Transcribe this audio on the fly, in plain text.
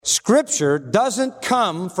Scripture doesn't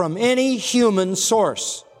come from any human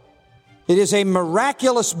source. It is a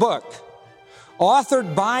miraculous book,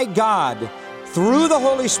 authored by God through the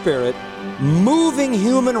Holy Spirit, moving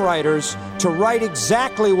human writers to write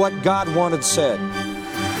exactly what God wanted said.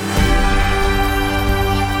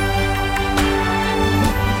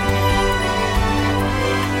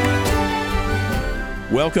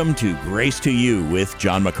 Welcome to Grace to You with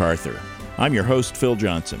John MacArthur. I'm your host, Phil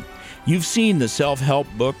Johnson. You've seen the self-help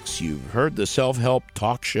books, you've heard the self-help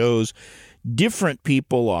talk shows, different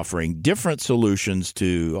people offering different solutions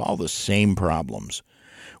to all the same problems.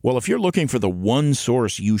 Well, if you're looking for the one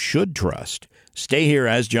source you should trust, stay here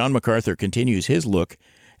as John MacArthur continues his look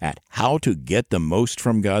at how to get the most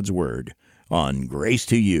from God's Word on Grace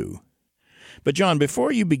to You. But John,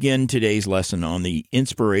 before you begin today's lesson on the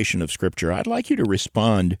inspiration of Scripture, I'd like you to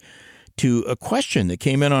respond to a question that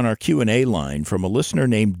came in on our Q&A line from a listener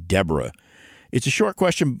named Deborah. It's a short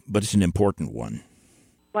question, but it's an important one.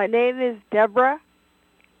 My name is Deborah.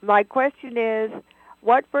 My question is,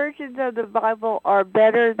 what versions of the Bible are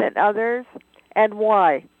better than others, and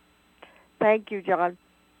why? Thank you, John.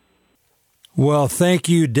 Well, thank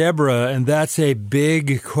you, Deborah, and that's a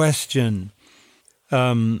big question.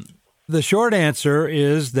 The short answer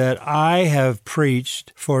is that I have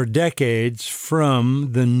preached for decades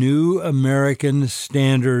from the New American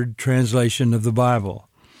Standard Translation of the Bible.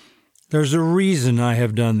 There's a reason I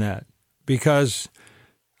have done that, because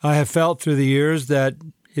I have felt through the years that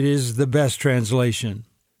it is the best translation.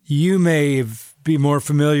 You may be more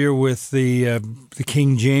familiar with the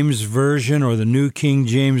King James Version or the New King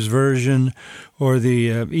James Version or the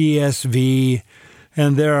ESV,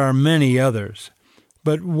 and there are many others.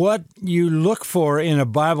 But what you look for in a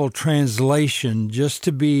Bible translation, just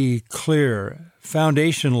to be clear,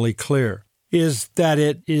 foundationally clear, is that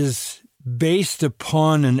it is based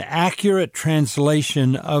upon an accurate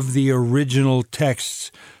translation of the original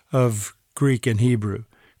texts of Greek and Hebrew.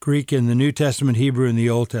 Greek in the New Testament, Hebrew in the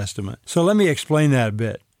Old Testament. So let me explain that a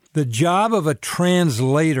bit. The job of a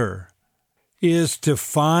translator is to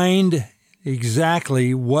find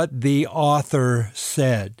exactly what the author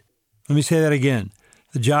said. Let me say that again.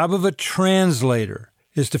 The job of a translator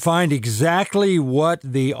is to find exactly what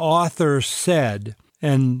the author said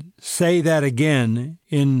and say that again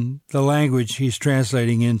in the language he's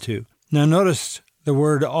translating into. Now notice the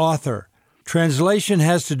word author. Translation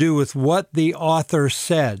has to do with what the author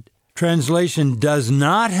said. Translation does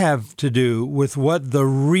not have to do with what the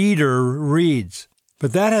reader reads.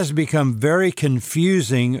 But that has become very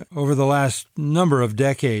confusing over the last number of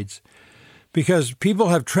decades because people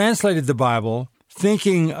have translated the Bible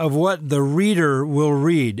thinking of what the reader will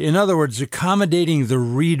read. In other words, accommodating the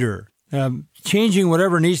reader, changing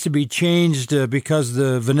whatever needs to be changed because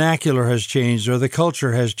the vernacular has changed or the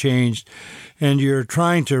culture has changed, and you're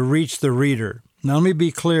trying to reach the reader. Now, let me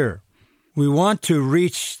be clear. We want to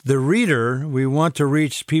reach the reader. We want to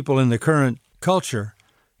reach people in the current culture,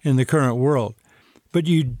 in the current world. But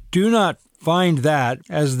you do not find that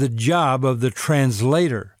as the job of the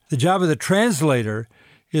translator. The job of the translator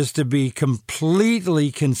is to be completely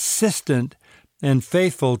consistent and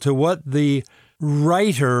faithful to what the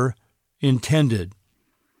writer intended.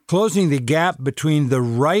 Closing the gap between the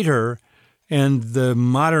writer and the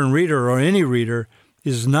modern reader or any reader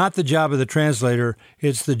is not the job of the translator,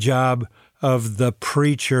 it's the job of the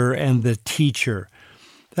preacher and the teacher.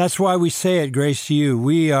 That's why we say at Grace to You,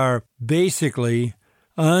 we are basically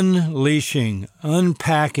unleashing,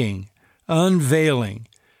 unpacking, unveiling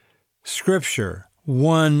Scripture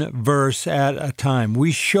one verse at a time.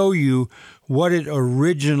 We show you what it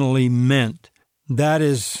originally meant. That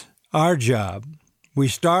is our job. We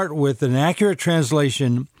start with an accurate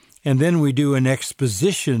translation, and then we do an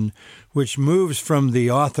exposition, which moves from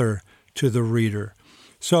the author to the reader.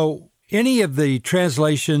 So any of the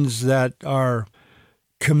translations that are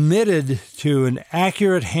committed to an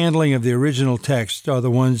accurate handling of the original text are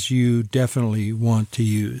the ones you definitely want to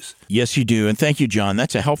use. Yes, you do. And thank you, John.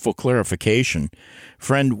 That's a helpful clarification.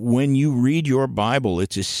 Friend, when you read your Bible,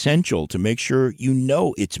 it's essential to make sure you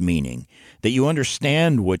know its meaning, that you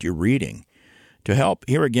understand what you're reading. To help,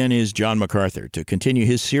 here again is John MacArthur to continue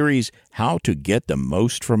his series, How to Get the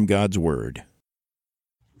Most from God's Word.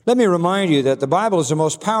 Let me remind you that the Bible is the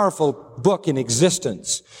most powerful book in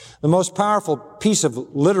existence, the most powerful piece of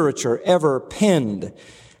literature ever penned.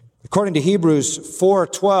 According to Hebrews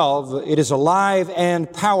 4:12, it is alive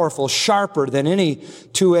and powerful, sharper than any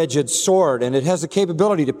two-edged sword, and it has the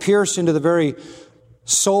capability to pierce into the very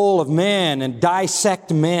soul of man and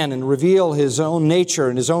dissect man and reveal his own nature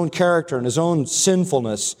and his own character and his own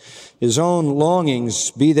sinfulness, his own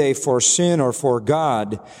longings, be they for sin or for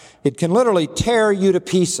God, it can literally tear you to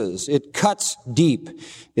pieces. It cuts deep.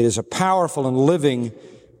 It is a powerful and living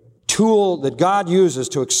tool that God uses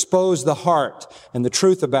to expose the heart and the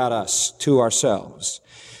truth about us to ourselves.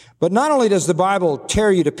 But not only does the Bible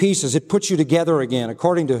tear you to pieces, it puts you together again.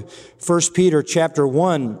 According to 1 Peter chapter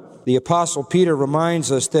 1, the Apostle Peter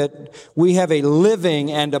reminds us that we have a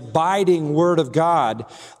living and abiding Word of God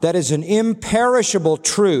that is an imperishable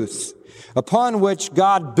truth upon which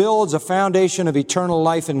God builds a foundation of eternal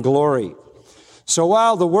life and glory. So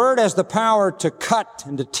while the Word has the power to cut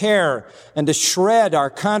and to tear and to shred our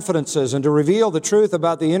confidences and to reveal the truth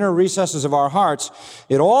about the inner recesses of our hearts,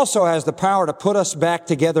 it also has the power to put us back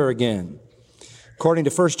together again. According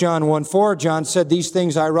to 1 John 1:4, John said, "These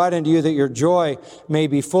things I write unto you that your joy may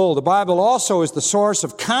be full." The Bible also is the source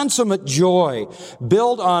of consummate joy,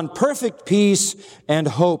 built on perfect peace and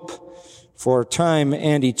hope for time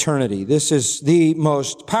and eternity. This is the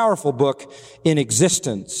most powerful book in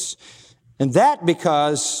existence. And that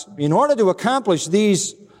because in order to accomplish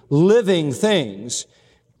these living things,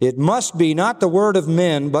 it must be not the word of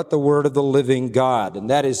men, but the word of the living God. And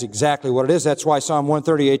that is exactly what it is. That's why Psalm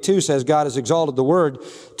 138:2 says God has exalted the word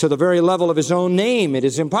to the very level of his own name. It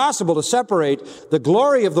is impossible to separate the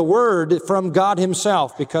glory of the word from God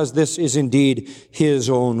himself, because this is indeed his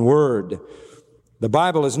own word. The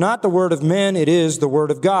Bible is not the word of men, it is the word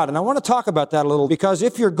of God. And I want to talk about that a little, because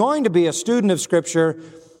if you're going to be a student of Scripture,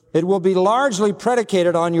 it will be largely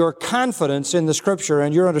predicated on your confidence in the Scripture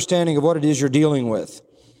and your understanding of what it is you're dealing with.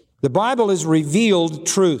 The Bible is revealed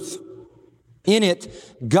truth. In it,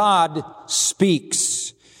 God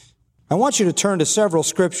speaks. I want you to turn to several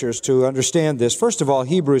scriptures to understand this. First of all,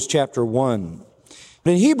 Hebrews chapter 1.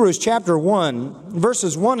 In Hebrews chapter 1,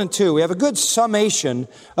 verses 1 and 2, we have a good summation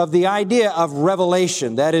of the idea of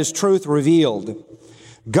revelation, that is, truth revealed.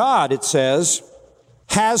 God, it says,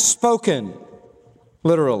 has spoken,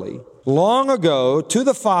 literally, long ago to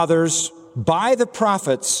the fathers by the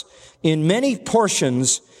prophets in many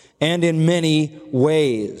portions and in many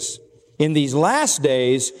ways. In these last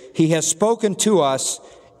days, he has spoken to us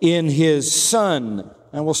in his Son.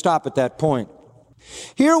 And we'll stop at that point.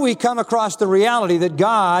 Here we come across the reality that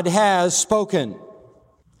God has spoken.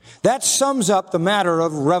 That sums up the matter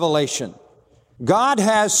of revelation. God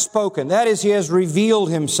has spoken. That is, he has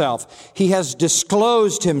revealed himself. He has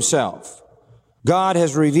disclosed himself. God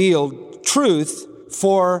has revealed truth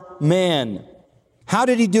for man. How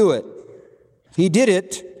did he do it? He did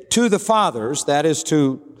it to the fathers, that is,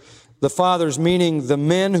 to the fathers meaning the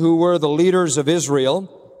men who were the leaders of Israel,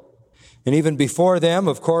 and even before them,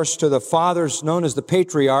 of course, to the fathers known as the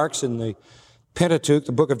patriarchs in the Pentateuch,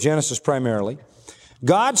 the book of Genesis primarily.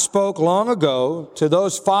 God spoke long ago to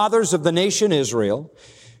those fathers of the nation Israel.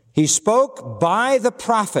 He spoke by the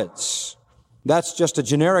prophets. That's just a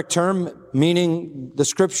generic term meaning the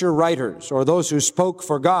Scripture writers, or those who spoke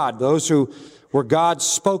for God, those who were God's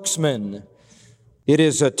spokesmen. It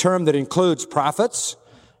is a term that includes prophets,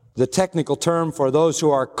 the technical term for those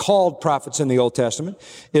who are called prophets in the Old Testament.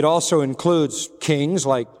 It also includes kings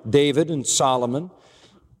like David and Solomon.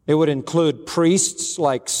 It would include priests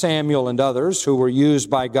like Samuel and others who were used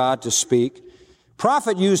by God to speak.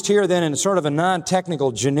 Prophet used here then in sort of a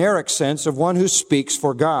non-technical, generic sense of one who speaks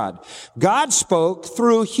for God. God spoke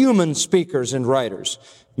through human speakers and writers,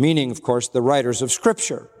 meaning, of course, the writers of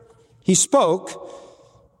Scripture. He spoke,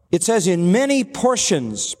 it says, in many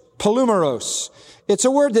portions, polumeros. It's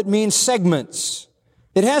a word that means segments.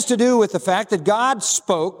 It has to do with the fact that God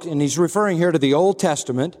spoke, and he's referring here to the Old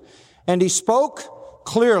Testament, and he spoke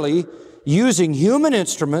clearly using human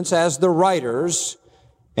instruments as the writers,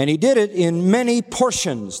 and he did it in many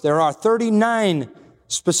portions. There are 39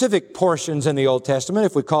 specific portions in the Old Testament,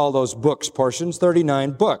 if we call those books portions,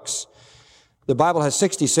 39 books. The Bible has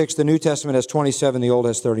 66, the New Testament has 27, the Old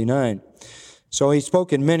has 39. So he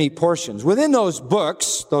spoke in many portions. Within those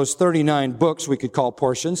books, those 39 books we could call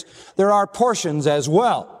portions, there are portions as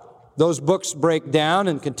well. Those books break down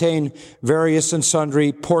and contain various and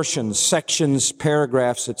sundry portions, sections,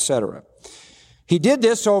 paragraphs, etc. He did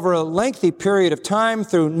this over a lengthy period of time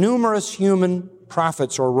through numerous human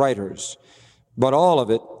prophets or writers, but all of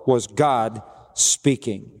it was God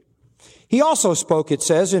speaking. He also spoke, it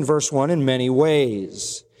says in verse 1, in many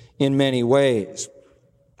ways. In many ways.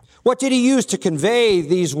 What did he use to convey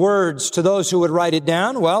these words to those who would write it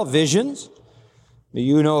down? Well, visions.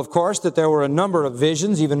 You know, of course, that there were a number of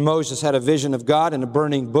visions. Even Moses had a vision of God in a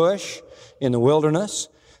burning bush in the wilderness.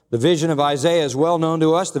 The vision of Isaiah is well known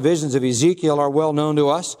to us. The visions of Ezekiel are well known to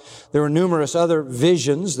us. There were numerous other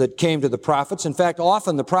visions that came to the prophets. In fact,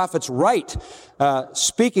 often the prophets write,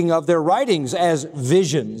 speaking of their writings as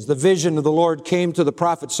visions. The vision of the Lord came to the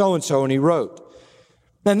prophet so-and-so, and he wrote.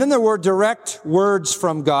 And then there were direct words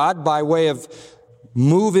from God by way of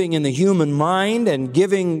moving in the human mind and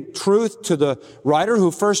giving truth to the writer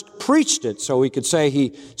who first preached it. So we could say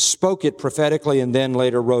he spoke it prophetically and then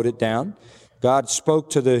later wrote it down. God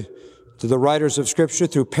spoke to the writers of Scripture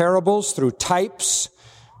through parables, through types,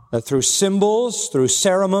 through symbols, through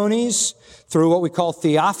ceremonies, through what we call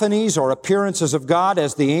theophanies or appearances of God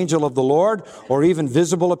as the angel of the Lord, or even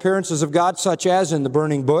visible appearances of God, such as in the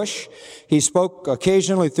burning bush. He spoke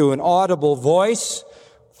occasionally through an audible voice,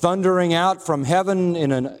 thundering out from heaven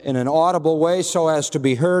in an audible way so as to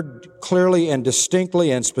be heard clearly and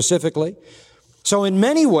distinctly and specifically. So in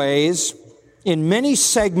many ways, in many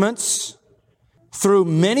segments, through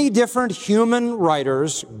many different human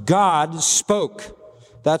writers, God spoke.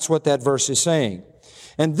 That's what that verse is saying.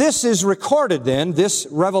 And this is recorded then, this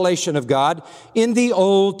revelation of God, in the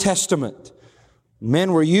Old Testament.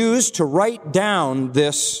 Men were used to write down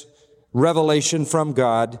this revelation from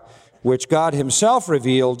God, which God himself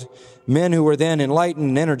revealed, men who were then enlightened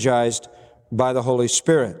and energized by the Holy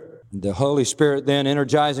Spirit. The Holy Spirit then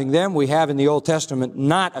energizing them, we have in the Old Testament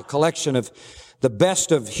not a collection of the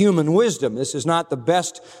best of human wisdom. This is not the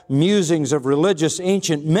best musings of religious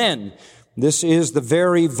ancient men. This is the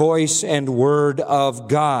very voice and word of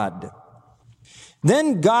God.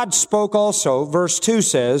 Then God spoke also, verse 2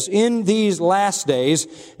 says, in these last days,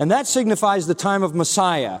 and that signifies the time of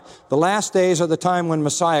Messiah. The last days are the time when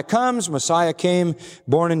Messiah comes. Messiah came,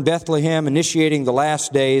 born in Bethlehem, initiating the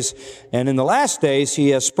last days. And in the last days, he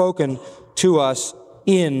has spoken to us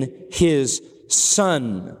in his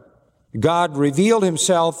Son. God revealed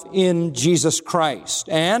himself in Jesus Christ.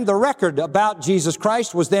 And the record about Jesus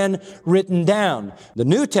Christ was then written down. The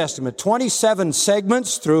New Testament, 27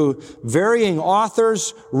 segments through varying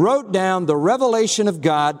authors, wrote down the revelation of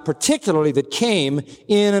God, particularly that came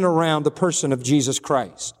in and around the person of Jesus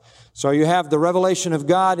Christ. So you have the revelation of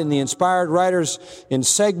God in the inspired writers in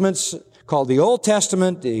segments called the Old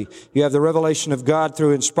Testament. You have the revelation of God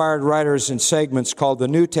through inspired writers in segments called the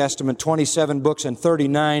New Testament, 27 books and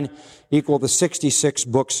 39 equal the 66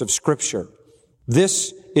 books of Scripture.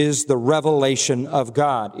 This is the revelation of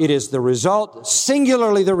God. It is the result,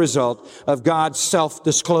 singularly the result, of God's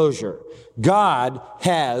self-disclosure. God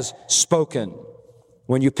has spoken.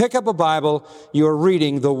 When you pick up a Bible, you are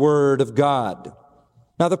reading the Word of God.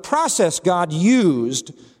 Now, the process God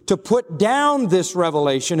used to put down this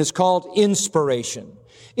revelation is called inspiration.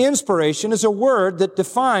 Inspiration is a word that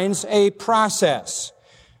defines a process.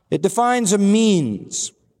 It defines a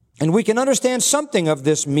means. And we can understand something of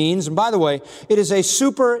this means. And by the way, it is a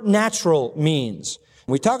supernatural means.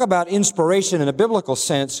 When we talk about inspiration in a biblical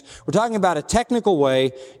sense, we're talking about a technical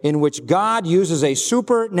way in which God uses a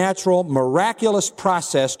supernatural, miraculous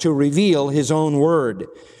process to reveal his own word.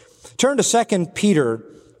 Turn to 2 Peter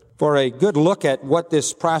for a good look at what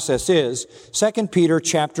this process is. 2 Peter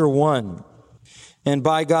chapter 1. And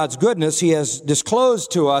by God's goodness, he has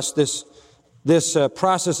disclosed to us this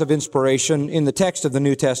process of inspiration in the text of the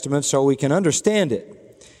New Testament so we can understand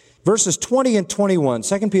it. Verses 20 and 21,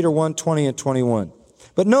 2 Peter 1, 20 and 21.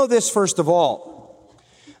 But know this first of all,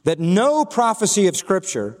 that no prophecy of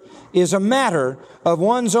Scripture is a matter of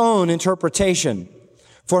one's own interpretation.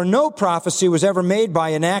 For no prophecy was ever made by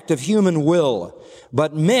an act of human will,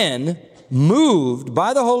 but men, moved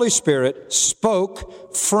by the Holy Spirit,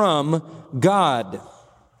 spoke from God.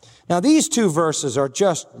 Now, these two verses are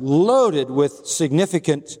just loaded with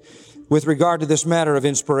significance with regard to this matter of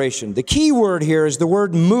inspiration. The key word here is the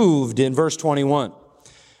word moved in verse 21.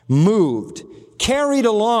 Moved, carried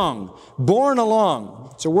along, borne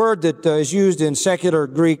along. It's a word that is used in secular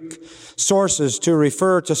Greek sources to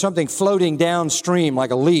refer to something floating downstream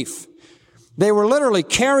like a leaf. They were literally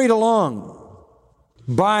carried along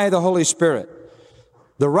by the Holy Spirit.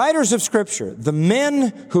 The writers of Scripture, the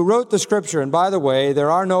men who wrote the Scripture, and by the way,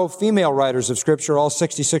 there are no female writers of Scripture. All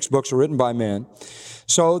 66 books are written by men.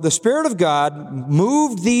 So the Spirit of God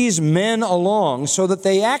moved these men along so that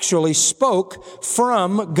they actually spoke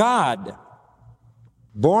from God,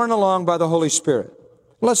 borne along by the Holy Spirit.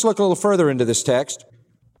 Let's look a little further into this text.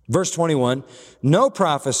 Verse 21, no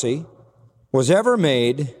prophecy was ever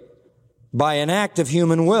made by an act of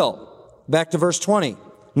human will. Back to verse 20.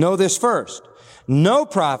 Know this first. No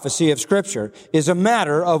prophecy of Scripture is a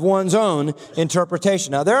matter of one's own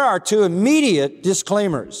interpretation. Now, there are two immediate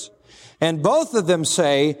disclaimers, and both of them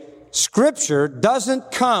say Scripture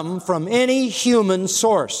doesn't come from any human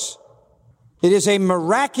source. It is a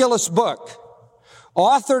miraculous book,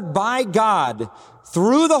 authored by God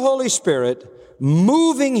through the Holy Spirit,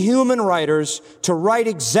 moving human writers to write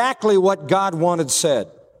exactly what God wanted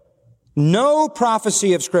said. No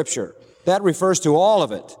prophecy of Scripture. That refers to all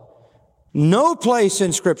of it. No place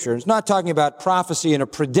in Scripture. It's not talking about prophecy in a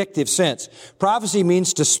predictive sense. Prophecy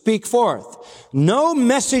means to speak forth. No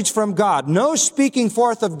message from God, no speaking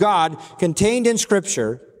forth of God contained in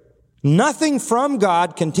Scripture, nothing from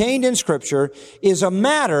God contained in Scripture is a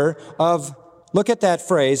matter of, look at that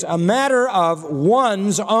phrase, a matter of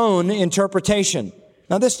one's own interpretation.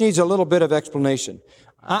 Now this needs a little bit of explanation.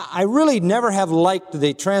 I really never have liked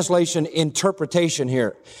the translation interpretation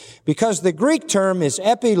here, because the Greek term is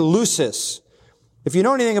epileusis. If you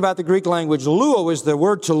know anything about the Greek language, luo is the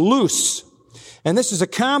word to loose. And this is a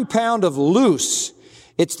compound of loose.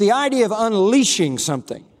 It's the idea of unleashing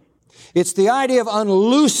something. It's the idea of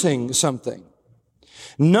unloosing something.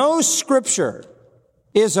 No Scripture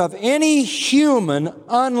is of any human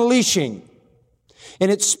unleashing.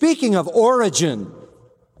 And it's speaking of origin.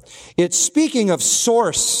 It's speaking of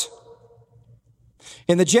source.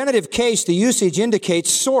 In the genitive case, the usage indicates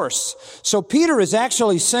source. So Peter is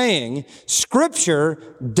actually saying Scripture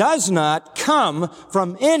does not come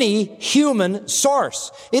from any human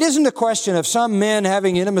source. It isn't a question of some men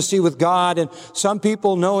having intimacy with God and some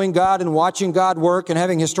people knowing God and watching God work and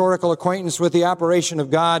having historical acquaintance with the operation of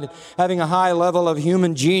God, having a high level of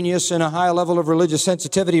human genius and a high level of religious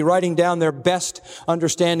sensitivity, writing down their best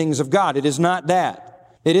understandings of God. It is not that.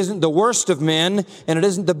 It isn't the worst of men, and it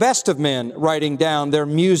isn't the best of men writing down their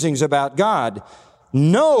musings about God.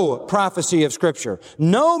 No prophecy of Scripture,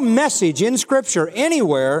 no message in Scripture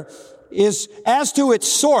anywhere is, as to its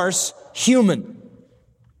source, human.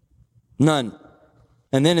 None.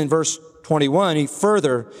 And then in verse 21, he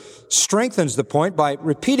further strengthens the point by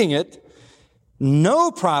repeating it.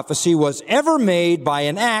 No prophecy was ever made by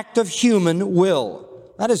an act of human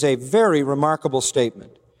will. That is a very remarkable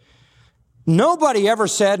statement. Nobody ever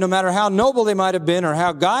said, no matter how noble they might have been or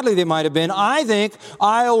how godly they might have been, I think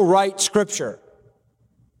I'll write Scripture.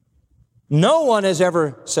 No one has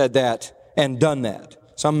ever said that and done that.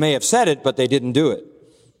 Some may have said it, but they didn't do it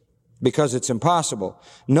because it's impossible.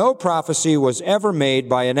 No prophecy was ever made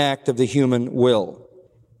by an act of the human will.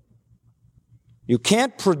 You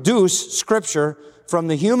can't produce Scripture from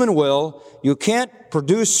the human will. You can't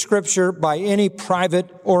produce Scripture by any private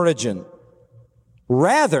origin.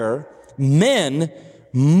 Rather, men,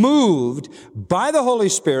 moved by the Holy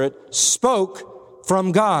Spirit, spoke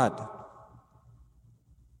from God.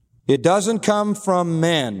 It doesn't come from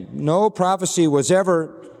men. No prophecy was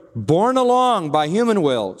ever borne along by human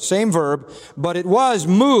will, same verb, but it was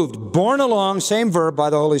moved, borne along, same verb,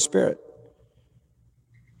 by the Holy Spirit.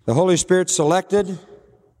 The Holy Spirit selected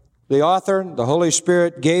the author. The Holy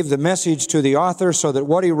Spirit gave the message to the author so that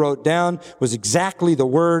what he wrote down was exactly the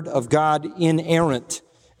Word of God, inerrant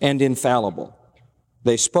and infallible.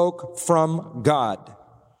 They spoke from God,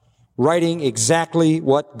 writing exactly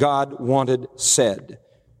what God wanted said.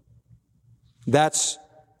 That's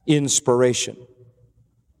inspiration.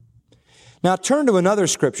 Now turn to another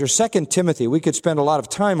scripture, 2 Timothy. We could spend a lot of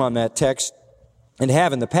time on that text and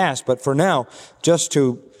have in the past, but for now, just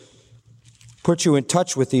to put you in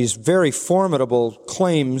touch with these very formidable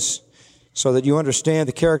claims so that you understand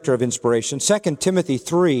the character of inspiration. 2 Timothy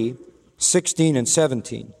 3:16 and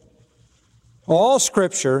 17. All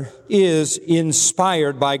Scripture is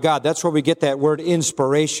inspired by God. That's where we get that word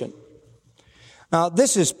inspiration. Now,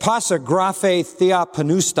 this is passagraphe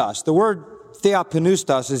theopneustos. The word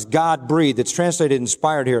theopneustos is God-breathed. It's translated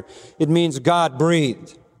inspired here. It means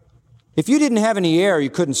God-breathed. If you didn't have any air, you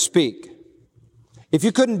couldn't speak. If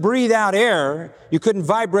you couldn't breathe out air, you couldn't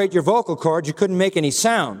vibrate your vocal cords, you couldn't make any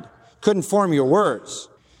sound, couldn't form your words.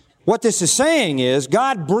 What this is saying is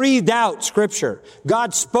God breathed out Scripture.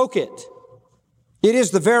 God spoke it. It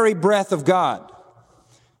is the very breath of God.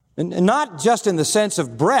 And not just in the sense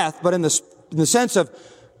of breath, but in the sense of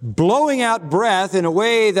blowing out breath in a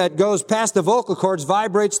way that goes past the vocal cords,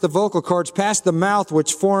 vibrates the vocal cords, past the mouth,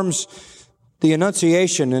 which forms the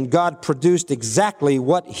enunciation, and God produced exactly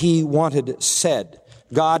what He wanted said.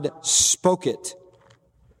 God spoke it.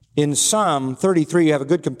 In Psalm 33, you have a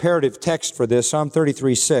good comparative text for this, Psalm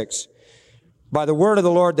 33:6. By the word of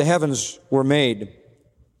the Lord the heavens were made.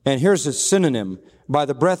 And here's a synonym. By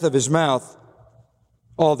the breath of His mouth,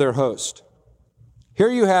 all their host. Here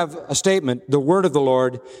you have a statement, the word of the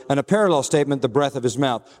Lord, and a parallel statement, the breath of His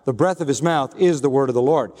mouth. The breath of His mouth is the word of the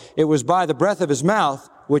Lord. It was by the breath of His mouth,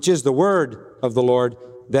 which is the word of the Lord,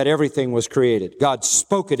 that everything was created. God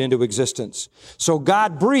spoke it into existence. So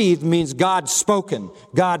God breathed means God spoken,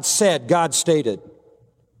 God said, God stated.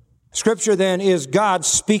 Scripture then is God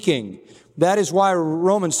speaking. That is why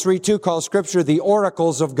Romans 3:2 calls Scripture the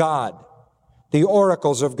oracles of God. The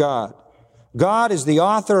oracles of God. God is the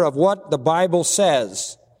author of what the Bible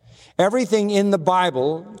says. Everything in the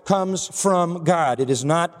Bible comes from God. It is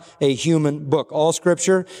not a human book. All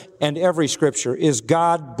Scripture and every Scripture is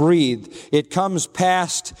God-breathed. It comes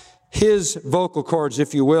past His vocal cords,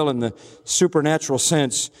 if you will, in the supernatural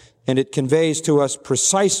sense, and it conveys to us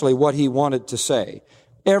precisely what He wanted to say.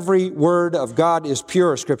 Every word of God is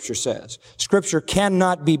pure, Scripture says. Scripture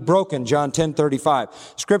cannot be broken, John 10:35.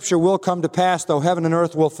 Scripture will come to pass, though heaven and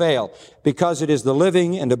earth will fail, because it is the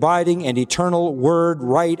living and abiding and eternal Word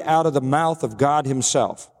right out of the mouth of God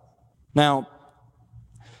Himself. Now,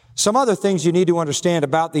 some other things you need to understand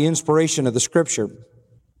about the inspiration of the Scripture.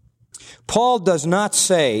 Paul does not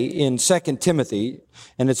say in 2 Timothy,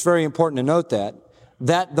 and it's very important to note that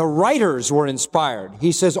the writers were inspired.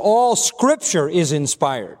 He says all Scripture is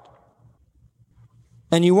inspired.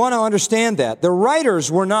 And you want to understand that. The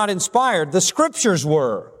writers were not inspired. The Scriptures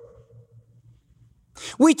were.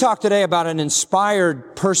 We talk today about an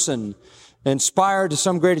inspired person, inspired to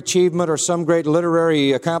some great achievement or some great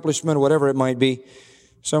literary accomplishment, or whatever it might be,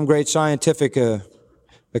 some great scientific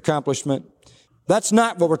accomplishment. That's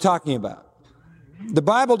not what we're talking about. The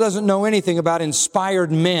Bible doesn't know anything about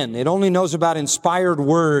inspired men. It only knows about inspired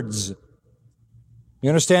words. You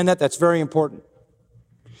understand that? That's very important.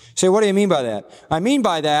 You say, what do you mean by that? I mean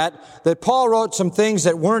by that Paul wrote some things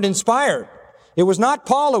that weren't inspired. It was not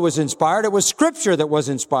Paul who was inspired. It was Scripture that was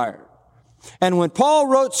inspired. And when Paul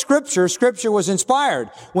wrote Scripture, Scripture was inspired.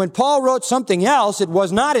 When Paul wrote something else, it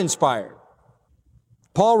was not inspired.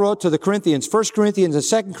 Paul wrote to the Corinthians, 1 Corinthians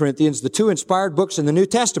and 2 Corinthians, the two inspired books in the New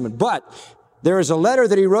Testament. But there is a letter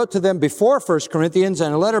that he wrote to them before 1 Corinthians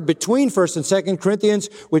and a letter between 1 and 2 Corinthians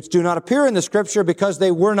which do not appear in the Scripture because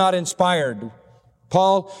they were not inspired.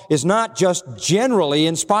 Paul is not just generally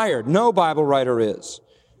inspired. No Bible writer is.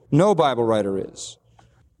 No Bible writer is.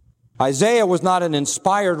 Isaiah was not an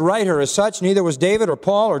inspired writer as such, neither was David or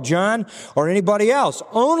Paul or John or anybody else.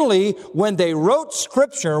 Only when they wrote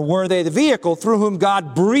Scripture were they the vehicle through whom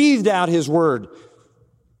God breathed out His Word.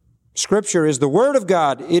 Scripture is the Word of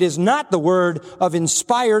God. It is not the word of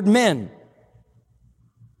inspired men.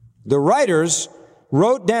 The writers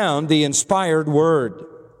wrote down the inspired Word.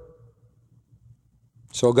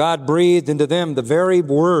 So God breathed into them the very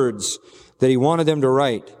words that He wanted them to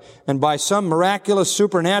write. And by some miraculous,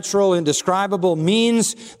 supernatural, indescribable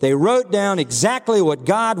means, they wrote down exactly what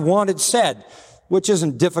God wanted said, which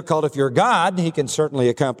isn't difficult if you're God. He can certainly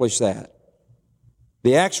accomplish that.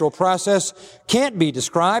 The actual process can't be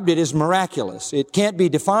described. It is miraculous. It can't be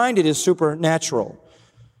defined. It is supernatural.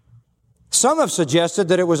 Some have suggested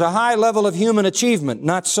that it was a high level of human achievement.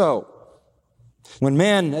 Not so. When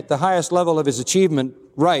man at the highest level of his achievement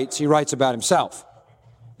writes, he writes about himself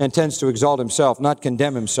and tends to exalt himself, not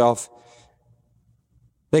condemn himself.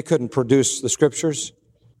 They couldn't produce the Scriptures.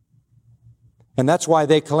 And that's why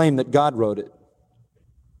they claim that God wrote it.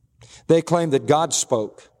 They claim that God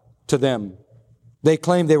spoke to them. They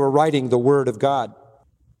claim they were writing the Word of God.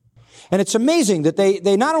 And it's amazing that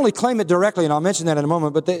they not only claim it directly, and I'll mention that in a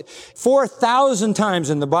moment, but 4,000 times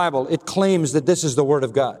in the Bible it claims that this is the Word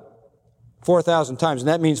of God. 4,000 times. And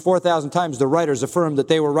that means 4,000 times the writers affirmed that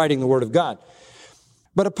they were writing the Word of God.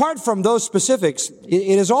 But apart from those specifics,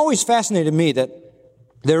 it has always fascinated me that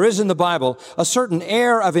there is in the Bible a certain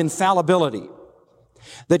air of infallibility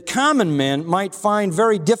that common men might find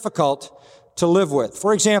very difficult to live with.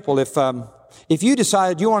 For example, if you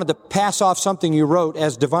decided you wanted to pass off something you wrote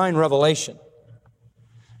as divine revelation,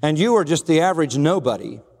 and you were just the average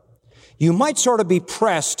nobody, you might sort of be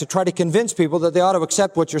pressed to try to convince people that they ought to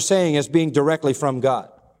accept what you're saying as being directly from God.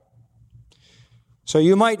 So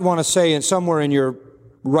you might want to say somewhere in your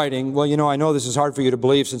writing, well, I know this is hard for you to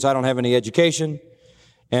believe since I don't have any education,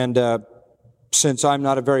 and since I'm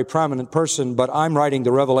not a very prominent person, but I'm writing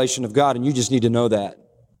the revelation of God, and you just need to know that.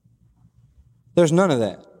 There's none of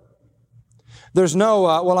that. There's no,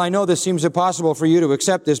 well, I know this seems impossible for you to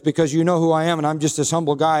accept this because you know who I am and I'm just this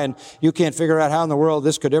humble guy and you can't figure out how in the world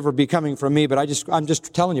this could ever be coming from me, but I'm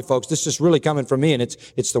just telling you folks, this is really coming from me and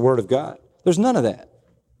it's the Word of God. There's none of that.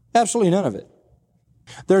 Absolutely none of it.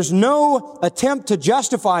 There's no attempt to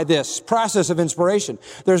justify this process of inspiration.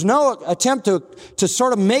 There's no attempt to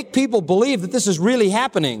sort of make people believe that this is really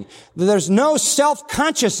happening. There's no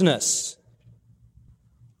self-consciousness.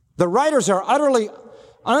 The writers are utterly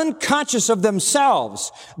unconscious of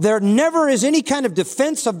themselves. There never is any kind of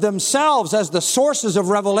defense of themselves as the sources of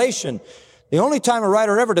revelation. The only time a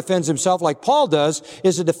writer ever defends himself like Paul does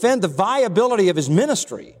is to defend the viability of his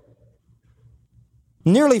ministry.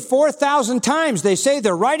 Nearly 4,000 times they say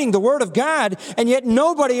they're writing the Word of God, and yet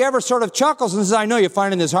nobody ever sort of chuckles and says, I know you're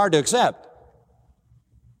finding this hard to accept.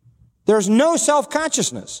 There's no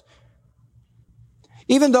self-consciousness.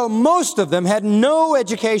 Even though most of them had no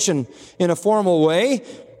education in a formal way,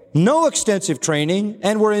 no extensive training,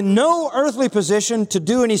 and were in no earthly position to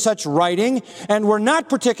do any such writing, and were not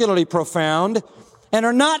particularly profound, and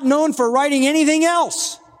are not known for writing anything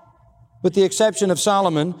else. With the exception of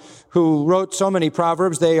Solomon, who wrote so many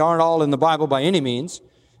Proverbs, they aren't all in the Bible by any means,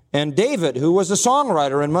 and David, who was a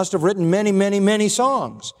songwriter and must have written many, many, many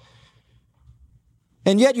songs.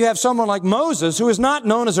 And yet you have someone like Moses, who is not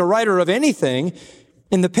known as a writer of anything.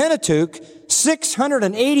 In the Pentateuch,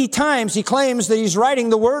 680 times he claims that he's writing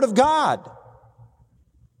the Word of God,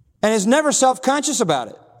 and is never self-conscious about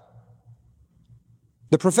it.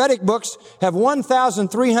 The prophetic books have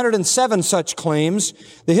 1,307 such claims.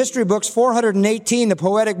 The history books, 418. The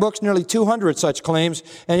poetic books, nearly 200 such claims.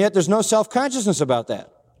 And yet there's no self-consciousness about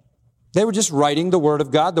that. They were just writing the Word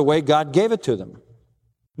of God the way God gave it to them.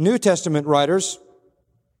 New Testament writers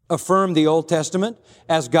affirm the Old Testament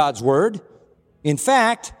as God's Word. In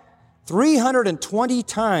fact, 320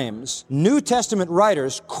 times New Testament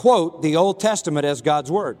writers quote the Old Testament as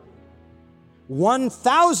God's Word.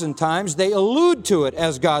 1,000 times they allude to it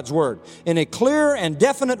as God's Word in a clear and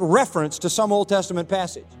definite reference to some Old Testament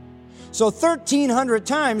passage. So 1,300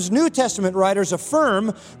 times New Testament writers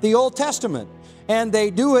affirm the Old Testament, and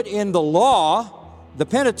they do it in the law, the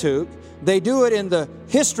Pentateuch, they do it in the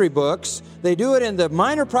history books, they do it in the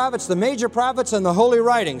minor prophets, the major prophets, and the holy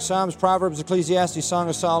writings, Psalms, Proverbs, Ecclesiastes, Song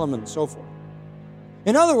of Solomon, and so forth.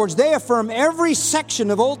 In other words, they affirm every section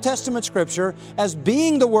of Old Testament Scripture as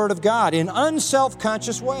being the Word of God in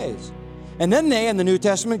unself-conscious ways. And then they, in the New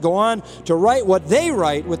Testament, go on to write what they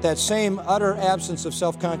write with that same utter absence of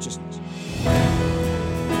self-consciousness.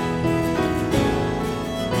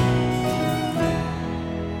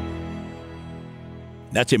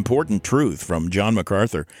 That's important truth from John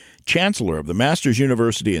MacArthur, Chancellor of the Masters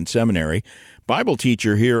University and Seminary, Bible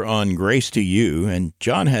teacher here on Grace to You, and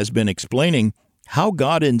John has been explaining how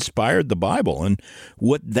God inspired the Bible and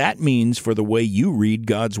what that means for the way you read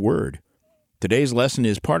God's Word. Today's lesson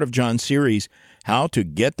is part of John's series, How to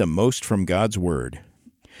Get the Most from God's Word.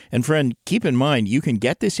 And friend, keep in mind you can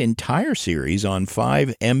get this entire series on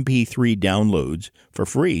 5 MP3 downloads for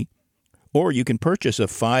free, or you can purchase a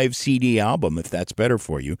 5 CD album if that's better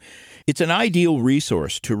for you. It's an ideal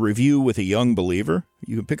resource to review with a young believer.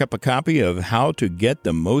 You can pick up a copy of How to Get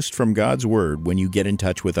the Most from God's Word when you get in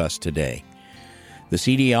touch with us today. The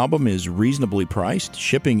CD album is reasonably priced,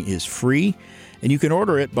 shipping is free, and you can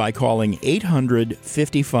order it by calling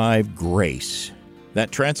 855-GRACE. That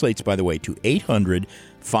translates, by the way, to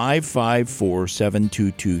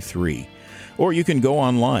 800-554-7223. Or you can go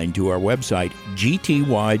online to our website,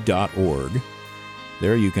 gty.org.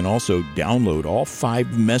 There you can also download all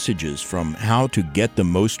 5 messages from How to Get the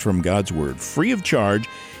Most from God's Word, free of charge,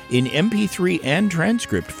 in MP3 and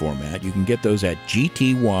transcript format. You can get those at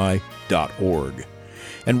gty.org.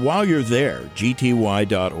 And while you're there,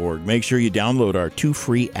 gty.org, make sure you download our 2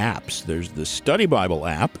 free apps. There's the Study Bible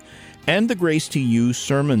app and the Grace to You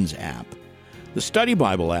Sermons app. The Study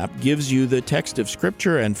Bible app gives you the text of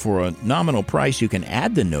Scripture, and for a nominal price, you can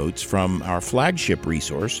add the notes from our flagship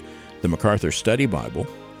resource, the MacArthur Study Bible.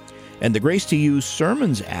 And the Grace to You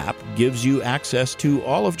Sermons app gives you access to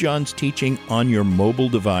all of John's teaching on your mobile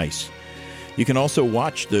device. You can also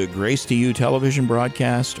watch the Grace to You television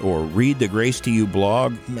broadcast or read the Grace to You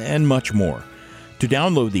blog and much more. To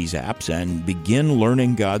download these apps and begin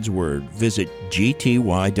learning God's Word, visit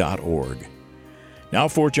gty.org. Now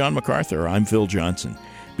for John MacArthur, I'm Phil Johnson.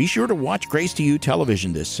 Be sure to watch Grace to You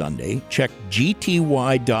television this Sunday. Check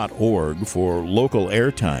gty.org for local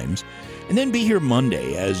air times. And then be here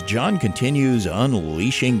Monday as John continues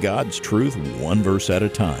unleashing God's truth one verse at a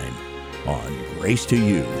time on Grace to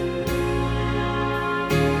You.